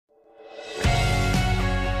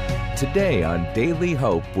Today on Daily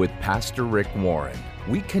Hope with Pastor Rick Warren,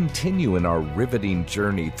 we continue in our riveting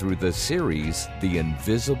journey through the series, The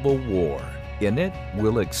Invisible War. In it,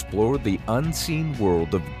 we'll explore the unseen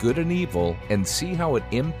world of good and evil and see how it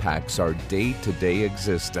impacts our day-to-day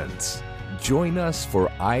existence. Join us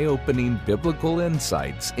for eye-opening biblical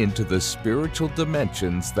insights into the spiritual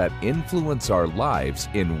dimensions that influence our lives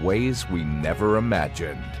in ways we never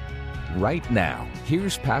imagined. Right now,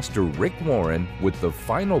 here's Pastor Rick Warren with the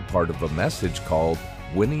final part of a message called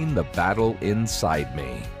Winning the Battle Inside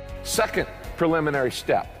Me. Second preliminary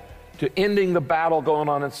step to ending the battle going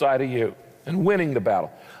on inside of you and winning the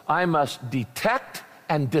battle. I must detect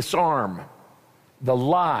and disarm the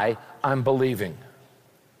lie I'm believing.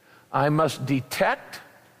 I must detect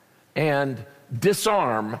and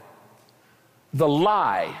disarm the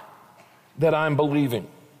lie that I'm believing.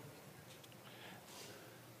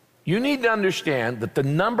 You need to understand that the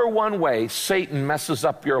number one way Satan messes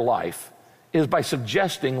up your life is by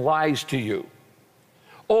suggesting lies to you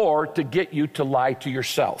or to get you to lie to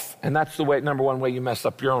yourself. And that's the number one way you mess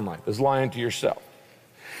up your own life, is lying to yourself.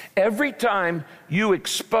 Every time you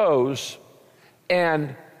expose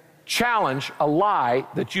and challenge a lie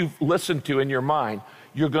that you've listened to in your mind,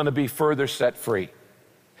 you're going to be further set free.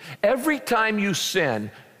 Every time you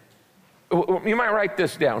sin, you might write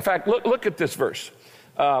this down. In fact, look at this verse.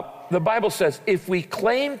 The Bible says, if we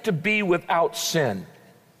claim to be without sin,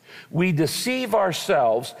 we deceive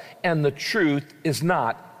ourselves and the truth is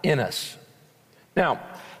not in us. Now,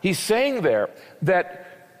 he's saying there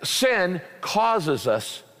that sin causes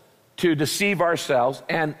us to deceive ourselves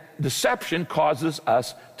and deception causes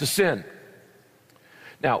us to sin.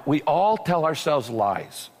 Now, we all tell ourselves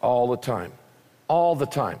lies all the time, all the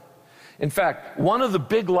time. In fact, one of the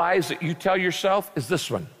big lies that you tell yourself is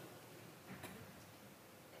this one.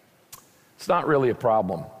 It's not really a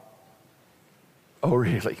problem. Oh,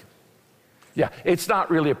 really? Yeah, it's not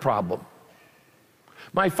really a problem.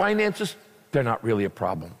 My finances, they're not really a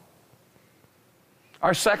problem.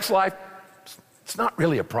 Our sex life, it's not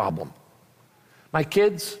really a problem. My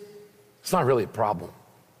kids, it's not really a problem.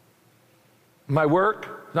 My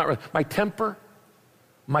work, not really. My temper,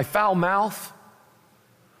 my foul mouth,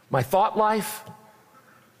 my thought life,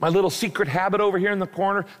 my little secret habit over here in the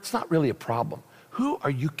corner, it's not really a problem. Who are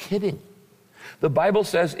you kidding? The Bible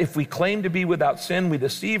says if we claim to be without sin, we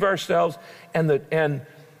deceive ourselves and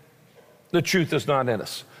the truth is not in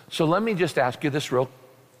us. So let me just ask you this real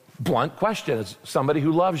blunt question as somebody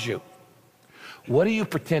who loves you. What are you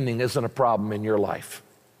pretending isn't a problem in your life?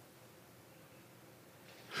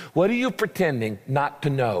 What are you pretending not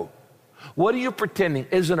to know? What are you pretending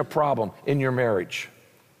isn't a problem in your marriage?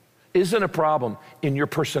 Isn't a problem in your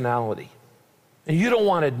personality? And you don't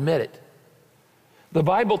want to admit it. The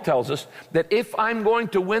Bible tells us that if I'm going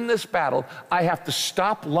to win this battle, I have to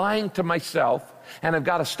stop lying to myself and I've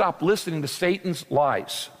got to stop listening to Satan's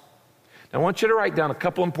lies. Now, I want you to write down a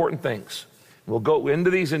couple important things. We'll go into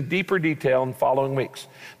these in deeper detail in the following weeks.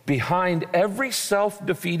 Behind every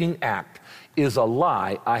self-defeating act is a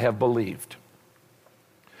lie I have believed.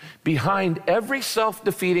 Behind every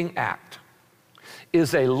self-defeating act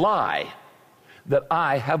is a lie that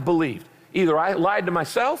I have believed. Either I lied to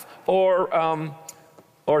myself or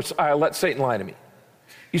I let Satan lie to me.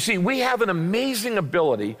 You see, we have an amazing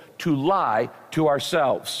ability to lie to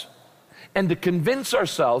ourselves and to convince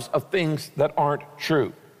ourselves of things that aren't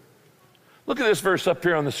true. Look at this verse up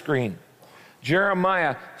here on the screen.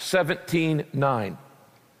 Jeremiah 17:9.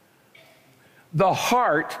 The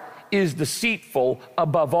heart is deceitful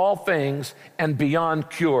above all things and beyond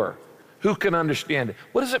cure. Who can understand it?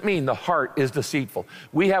 What does it mean the heart is deceitful?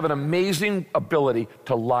 We have an amazing ability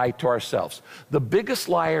to lie to ourselves. The biggest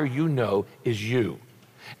liar you know is you.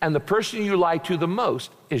 And the person you lie to the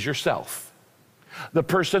most is yourself. The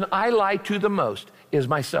person I lie to the most is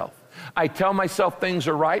myself. I tell myself things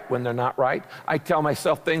are right when they're not right. I tell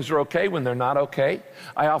myself things are okay when they're not okay.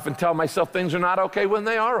 I often tell myself things are not okay when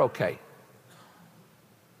they are okay.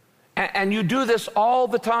 And you do this all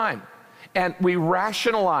the time. And we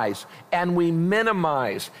rationalize, and we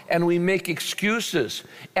minimize, and we make excuses,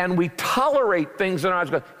 and we tolerate things in our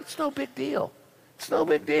lives. It's no big deal. It's no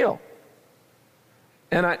big deal.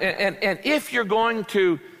 And if you're going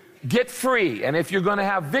to get free, and if you're going to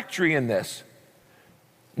have victory in this,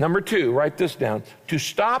 number 2, write this down. To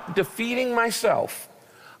stop defeating myself,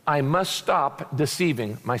 I must stop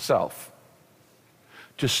deceiving myself.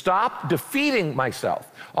 To stop defeating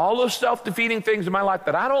myself. All those self-defeating things in my life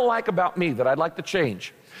that I don't like about me, that I'd like to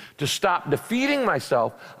change. To stop defeating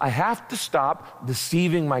myself, I have to stop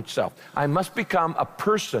deceiving myself. I must become a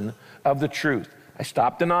person of the truth. I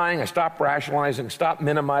stop denying, I stop rationalizing, I stop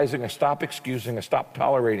minimizing, I stop excusing, I stop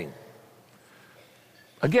tolerating.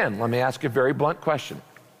 Again, let me ask you a very blunt question.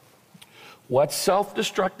 What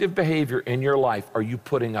self-destructive behavior in your life are you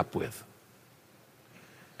putting up with?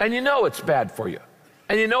 And you know it's bad for you.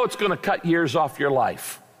 And you know it's going to cut years off your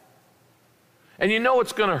life. And you know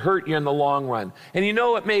it's going to hurt you in the long run. And you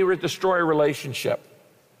know it may destroy a relationship.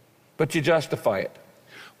 But you justify it.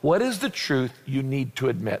 What is the truth you need to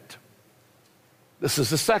admit? This is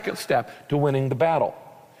the second step to winning the battle.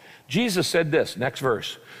 Jesus said this, next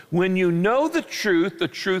verse. When you know the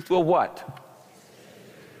truth will what?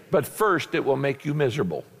 But first it will make you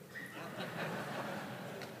miserable.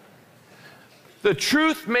 The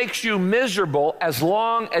truth makes you miserable as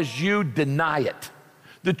long as you deny it.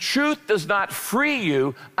 The truth does not free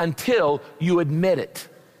you until you admit it.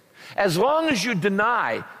 As long as you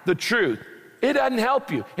deny the truth, it doesn't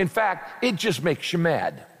help you. In fact, it just makes you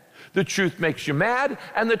mad. The truth makes you mad,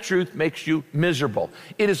 and the truth makes you miserable.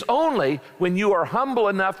 It is only when you are humble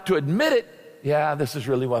enough to admit it, yeah, this is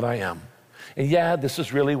really what I am. And yeah, this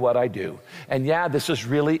is really what I do. And yeah, this is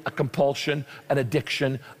really a compulsion, an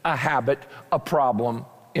addiction, a habit, a problem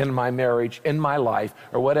in my marriage, in my life,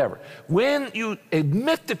 or whatever. When you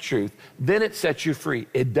admit the truth, then it sets you free.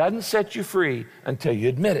 It doesn't set you free until you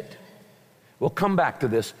admit it. We'll come back to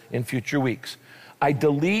this in future weeks. I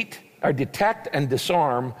detect and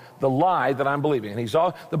disarm the lie that I'm believing. And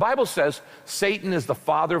the Bible says Satan is the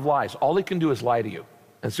father of lies. All he can do is lie to you.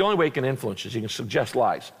 And it's the only way he can influence you. He can suggest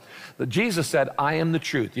lies. But Jesus said, I am the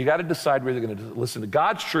truth. You got to decide whether you're going to listen to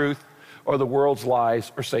God's truth or the world's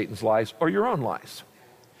lies or Satan's lies or your own lies.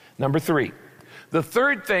 Number 3, the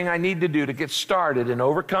third thing I need to do to get started in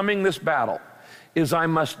overcoming this battle is I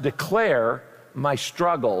must declare my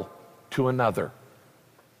struggle to another.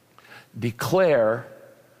 Declare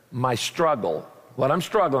my struggle, what I'm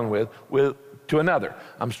struggling with to another.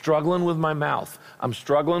 I'm struggling with my mouth. I'm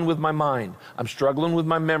struggling with my mind. I'm struggling with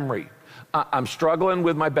my memory. I'm struggling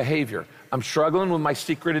with my behavior. I'm struggling with my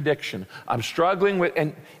secret addiction. I'm struggling with,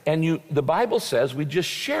 the Bible says we just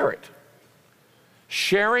share it.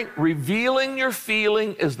 Sharing, revealing your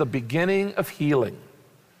feeling is the beginning of healing.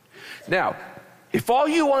 Now, if all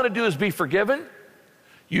you want to do is be forgiven,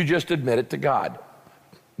 you just admit it to God.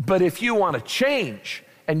 But if you want to change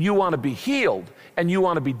and you want to be healed and you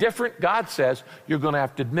want to be different, God says you're going to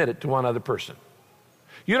have to admit it to one other person.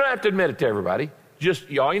 You don't have to admit it to everybody. Just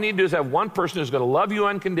all you need to do is have one person who's going to love you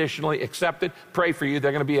unconditionally, accept it, pray for you.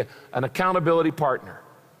 They're going to be an accountability partner.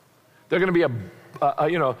 They're going to be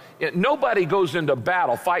nobody goes into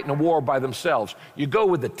battle fighting a war by themselves. You go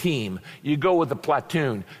with a team. You go with a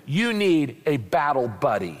platoon. You need a battle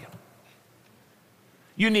buddy.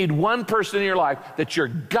 You need one person in your life that you're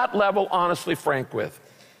gut level, honestly frank with.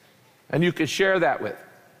 And you can share that with.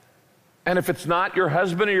 And if it's not your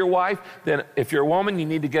husband or your wife, then if you're a woman, you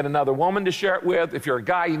need to get another woman to share it with. If you're a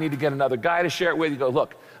guy, you need to get another guy to share it with. You go,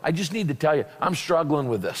 look, I just need to tell you, I'm struggling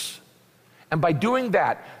with this. And by doing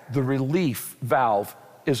that, the relief valve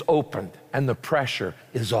is opened and the pressure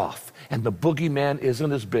is off. And the boogeyman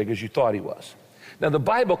isn't as big as you thought he was. Now, the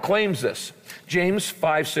Bible claims this. James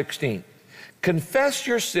 5:16. Confess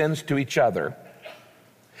your sins to each other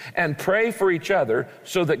and pray for each other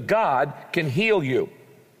so that God can heal you.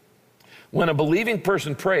 When a believing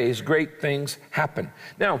person prays, great things happen.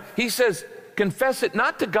 Now, he says, confess it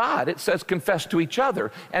not to God. It says confess to each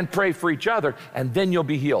other and pray for each other, and then you'll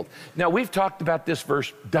be healed. Now, we've talked about this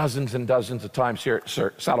verse dozens and dozens of times here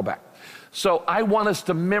at Saddleback. So I want us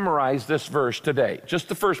to memorize this verse today, just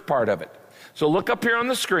the first part of it. So look up here on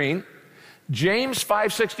the screen. James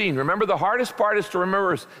 5:16. Remember, the hardest part is to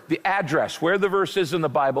remember the address, where the verse is in the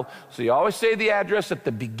Bible. So you always say the address at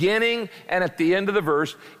the beginning and at the end of the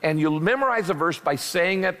verse, and you memorize the verse by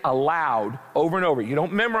saying it aloud over and over. You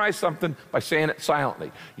don't memorize something by saying it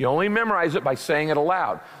silently. You only memorize it by saying it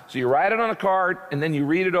aloud. So you write it on a card, and then you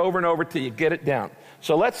read it over and over till you get it down.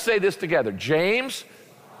 So let's say this together. James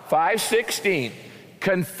 5:16.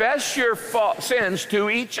 Confess your sins to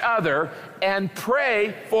each other and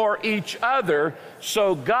pray for each other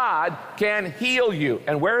so God can heal you.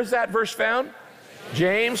 And where is that verse found?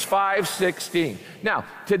 James 5:16. Now,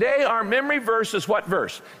 today our memory verse is what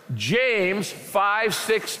verse? James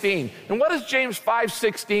 5:16. And what does James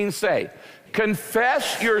 5:16 say?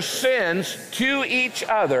 Confess your sins to each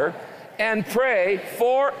other and pray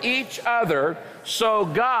for each other so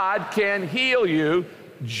God can heal you.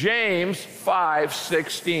 James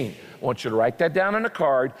 5:16. I want you to write that down on a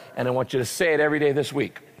card, and I want you to say it every day this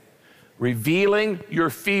week. Revealing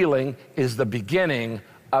your feeling is the beginning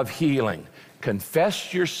of healing.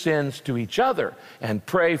 Confess your sins to each other and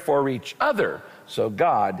pray for each other so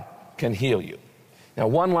God can heal you. Now,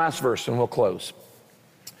 one last verse and we'll close.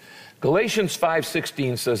 Galatians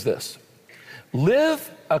 5:16 says this.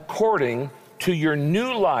 Live according to your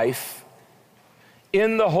new life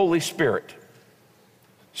in the Holy Spirit.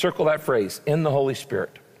 Circle that phrase, in the Holy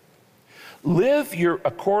Spirit. Live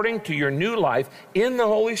according to your new life in the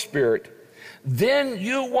Holy Spirit, then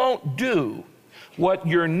you won't do what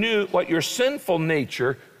your sinful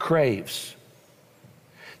nature craves.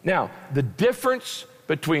 Now, the difference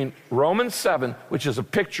between Romans 7, which is a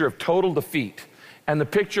picture of total defeat, and the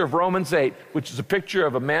picture of Romans 8, which is a picture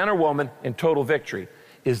of a man or woman in total victory,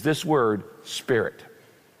 is this word, Spirit.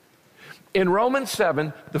 In Romans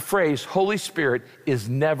 7, the phrase Holy Spirit is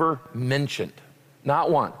never mentioned.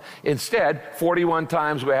 Not one. Instead, 41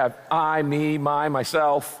 times we have I, me, my,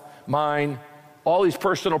 myself, mine, all these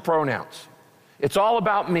personal pronouns. It's all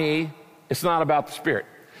about me. It's not about the Spirit.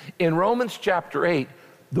 In Romans chapter 8,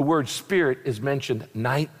 the word Spirit is mentioned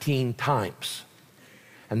 19 times.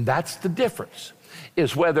 And that's the difference,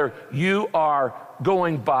 is whether you are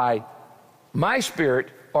going by my Spirit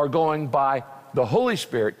or going by the Holy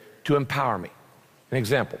Spirit to empower me. An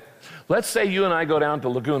example. Let's say you and I go down to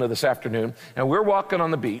Laguna this afternoon, and we're walking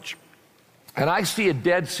on the beach, and I see a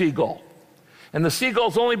dead seagull. And the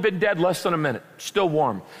seagull's only been dead less than a minute, still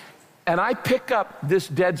warm. And I pick up this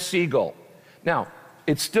dead seagull. Now,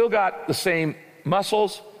 it's still got the same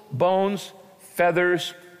muscles, bones,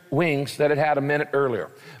 feathers, wings that it had a minute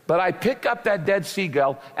earlier. But I pick up that dead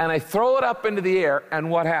seagull, and I throw it up into the air,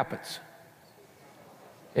 and what happens?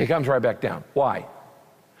 It comes right back down. Why?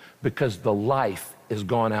 Because the life is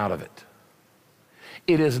gone out of it.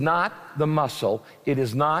 It is not the muscle, it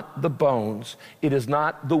is not the bones, it is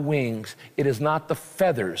not the wings, it is not the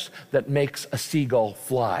feathers that makes a seagull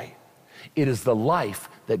fly. It is the life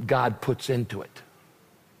that God puts into it.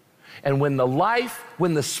 And when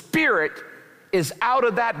the Spirit is out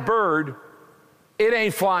of that bird, it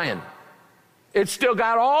ain't flying. It's still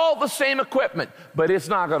got all the same equipment, but it's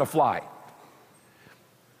not going to fly.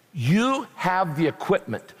 You have the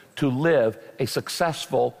equipment to live a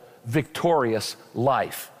successful, victorious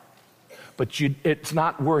life. But it's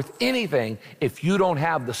not worth anything if you don't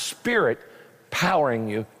have the Spirit powering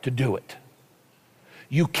you to do it.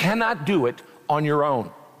 You cannot do it on your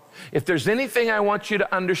own. If there's anything I want you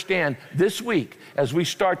to understand this week as we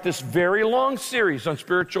start this very long series on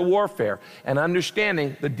spiritual warfare and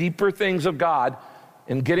understanding the deeper things of God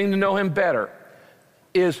and getting to know Him better,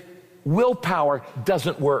 is willpower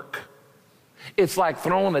doesn't work. It's like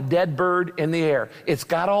throwing a dead bird in the air. It's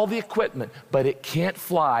got all the equipment, but it can't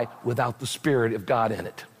fly without the Spirit of God in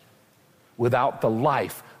it, without the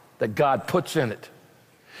life that God puts in it.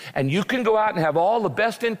 And you can go out and have all the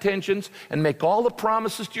best intentions and make all the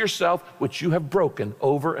promises to yourself, which you have broken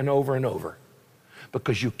over and over and over,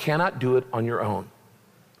 because you cannot do it on your own.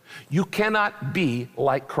 You cannot be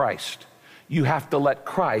like Christ. You have to let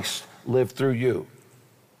Christ live through you.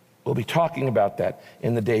 We'll be talking about that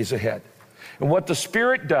in the days ahead. And what the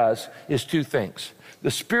Spirit does is two things. The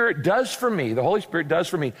Spirit does for me, the Holy Spirit does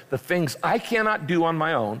for me, the things I cannot do on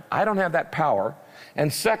my own. I don't have that power.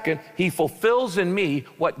 And second, He fulfills in me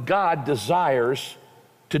what God desires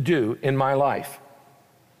to do in my life.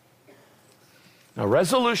 Now,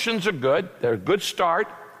 resolutions are good. They're a good start,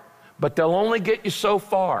 but they'll only get you so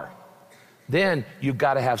far. Then you've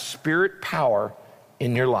got to have Spirit power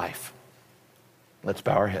in your life. Let's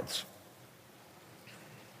bow our heads.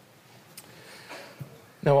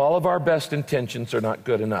 Now, all of our best intentions are not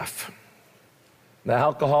good enough. The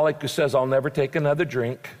alcoholic who says, I'll never take another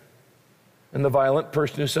drink, and the violent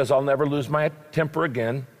person who says, I'll never lose my temper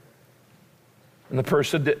again, and the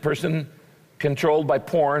person controlled by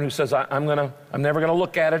porn who says, I'm never going to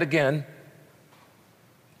look at it again,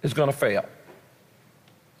 is going to fail.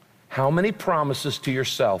 How many promises to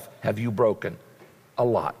yourself have you broken? A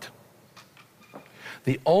lot.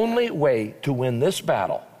 The only way to win this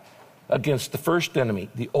battle against the first enemy,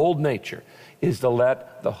 the old nature, is to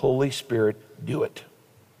let the Holy Spirit do it.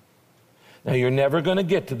 Now, you're never going to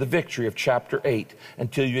get to the victory of chapter 8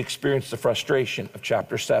 until you experience the frustration of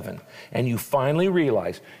chapter 7. And you finally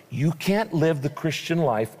realize you can't live the Christian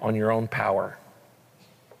life on your own power.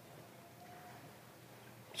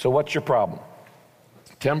 So what's your problem?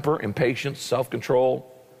 Temper, impatience,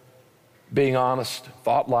 self-control, being honest,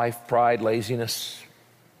 thought life, pride, laziness,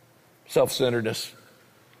 self-centeredness.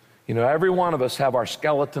 You know, every one of us have our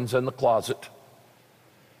skeletons in the closet.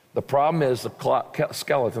 The problem is the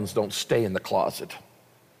skeletons don't stay in the closet.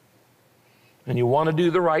 And you want to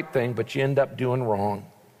do the right thing, but you end up doing wrong.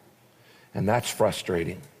 And that's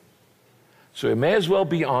frustrating. So you may as well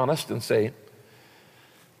be honest and say,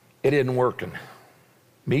 it isn't working.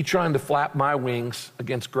 Me trying to flap my wings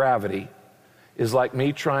against gravity is like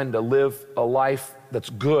me trying to live a life that's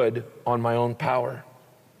good on my own power.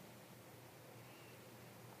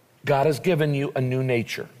 God has given you a new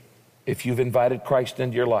nature if you've invited Christ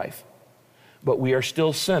into your life. But we are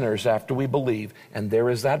still sinners after we believe, and there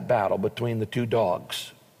is that battle between the two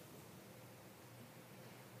dogs.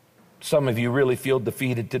 Some of you really feel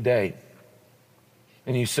defeated today.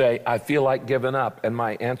 And you say, I feel like giving up. And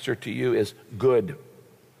my answer to you is, good.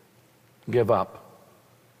 Give up.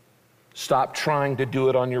 Stop trying to do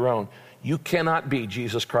it on your own. You cannot be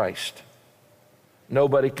Jesus Christ.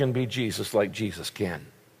 Nobody can be Jesus like Jesus can.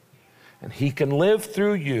 And he can live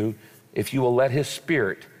through you if you will let his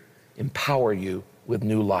Spirit empower you with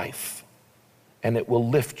new life. And it will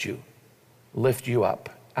lift you up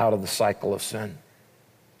out of the cycle of sin.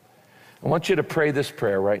 I want you to pray this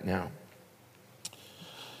prayer right now.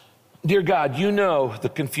 Dear God, you know the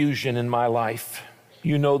confusion in my life.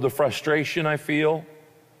 You know the frustration I feel.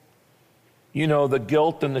 You know the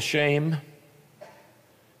guilt and the shame.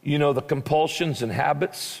 You know the compulsions and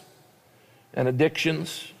habits and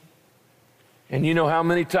addictions. And you know how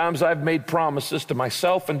many times I've made promises to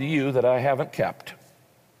myself and to you that I haven't kept.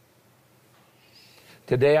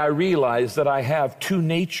 Today I realize that I have two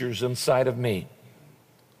natures inside of me,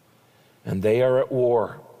 and they are at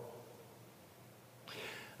war.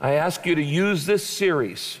 I ask you to use this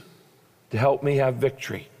series to help me have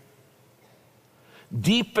victory.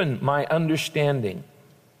 Deepen my understanding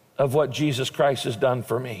of what Jesus Christ has done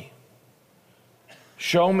for me.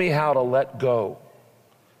 Show me how to let go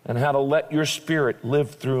and how to let your Spirit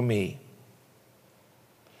live through me.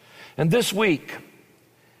 And this week,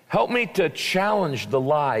 help me to challenge the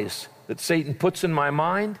lies that Satan puts in my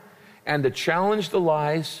mind and to challenge the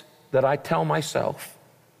lies that I tell myself,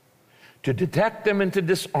 to detect them and to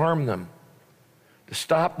disarm them, to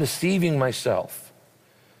stop deceiving myself.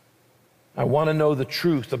 I want to know the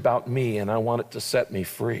truth about me, and I want it to set me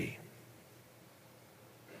free.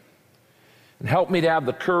 And help me to have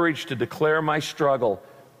the courage to declare my struggle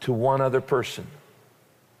to one other person,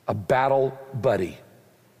 a battle buddy,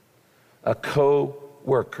 a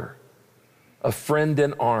co-worker, a friend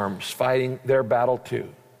in arms fighting their battle too.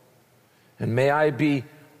 And may I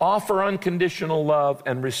offer unconditional love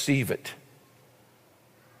and receive it.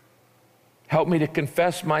 Help me to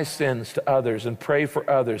confess my sins to others and pray for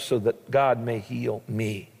others so that God may heal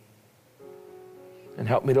me. And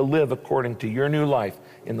help me to live according to your new life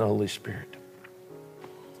in the Holy Spirit.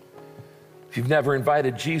 If you've never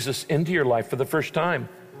invited Jesus into your life for the first time,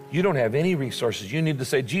 you don't have any resources. You need to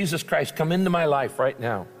say, Jesus Christ, come into my life right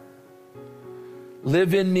now.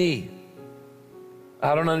 Live in me.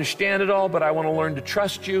 I don't understand it all, but I want to learn to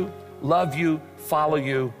trust you, love you, follow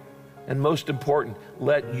you, and most important,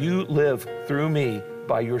 let you live through me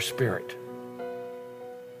by your Spirit.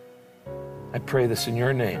 I pray this in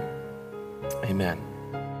your name. Amen.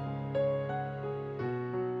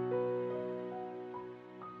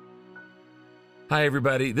 Hi,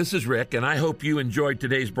 everybody. This is Rick, and I hope you enjoyed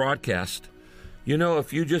today's broadcast. You know,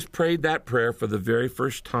 if you just prayed that prayer for the very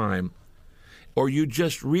first time, or you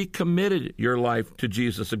just recommitted your life to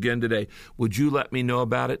Jesus again today, would you let me know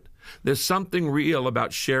about it? There's something real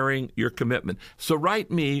about sharing your commitment. So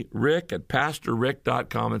write me, Rick, at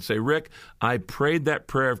PastorRick.com and say, Rick, I prayed that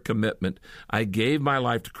prayer of commitment. I gave my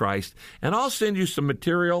life to Christ, and I'll send you some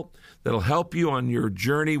material that'll help you on your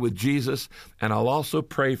journey with Jesus, and I'll also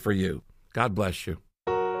pray for you. God bless you.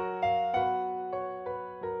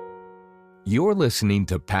 You're listening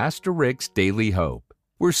to Pastor Rick's Daily Hope.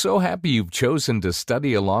 We're so happy you've chosen to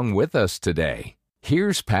study along with us today.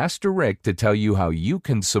 Here's Pastor Rick to tell you how you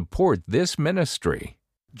can support this ministry.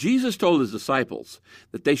 Jesus told his disciples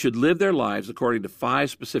that they should live their lives according to 5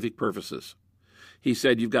 specific purposes. He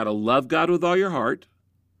said, you've got to love God with all your heart,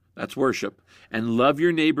 that's worship, and love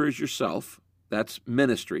your neighbor as yourself, that's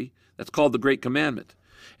ministry, that's called the Great Commandment.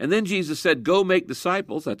 And then Jesus said, go make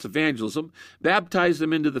disciples, that's evangelism, baptize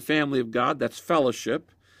them into the family of God, that's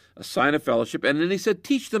fellowship, a sign of fellowship. And then he said,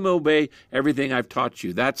 teach them to obey everything I've taught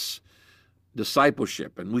you. That's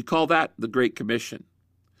discipleship, and we call that the Great Commission.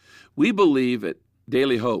 We believe at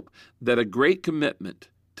Daily Hope that a great commitment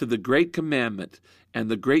to the Great Commandment and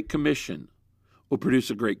the Great Commission will produce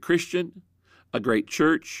a great Christian, a great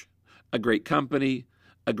church, a great company,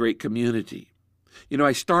 a great community. You know,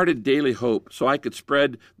 I started Daily Hope so I could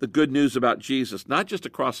spread the good news about Jesus, not just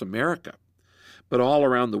across America, but all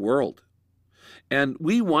around the world. And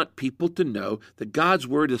we want people to know that God's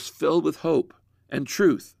Word is filled with hope and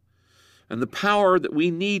truth. And the power that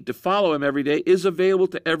we need to follow Him every day is available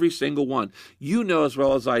to every single one. You know as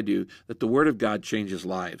well as I do that the Word of God changes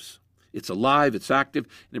lives. It's alive, it's active,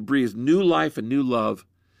 and it breathes new life and new love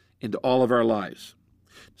into all of our lives.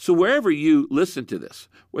 So wherever you listen to this,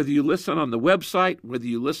 whether you listen on the website, whether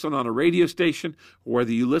you listen on a radio station, or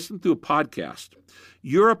whether you listen through a podcast,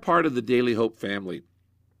 you're a part of the Daily Hope family,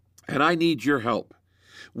 and I need your help.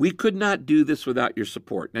 We could not do this without your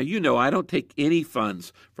support. Now, you know I don't take any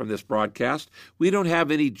funds from this broadcast. We don't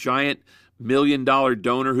have any giant $1 million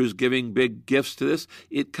donor who's giving big gifts to this.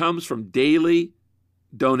 It comes from daily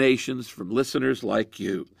donations from listeners like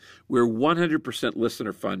you. We're 100%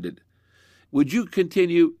 listener funded. Would you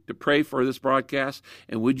continue to pray for this broadcast?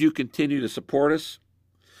 And would you continue to support us?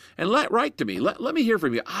 And write to me. Let me hear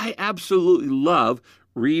from you. I absolutely love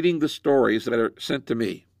reading the stories that are sent to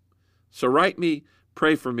me. So write me,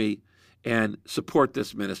 pray for me, and support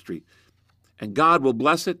this ministry. And God will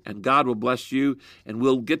bless it, and God will bless you, and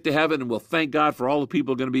we'll get to heaven, and we'll thank God for all the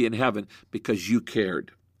people going to be in heaven because you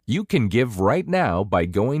cared. You can give right now by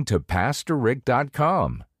going to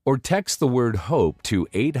PastorRick.com. or text the word HOPE to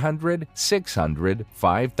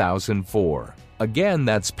 800-600-5004. Again,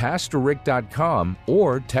 that's PastorRick.com,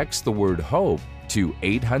 or text the word HOPE to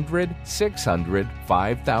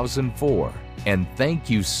 800-600-5004. And thank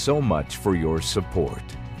you so much for your support.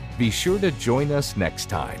 Be sure to join us next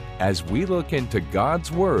time as we look into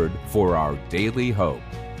God's Word for our daily hope.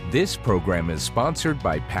 This program is sponsored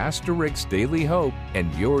by Pastor Rick's Daily Hope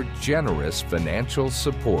and your generous financial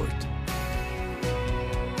support.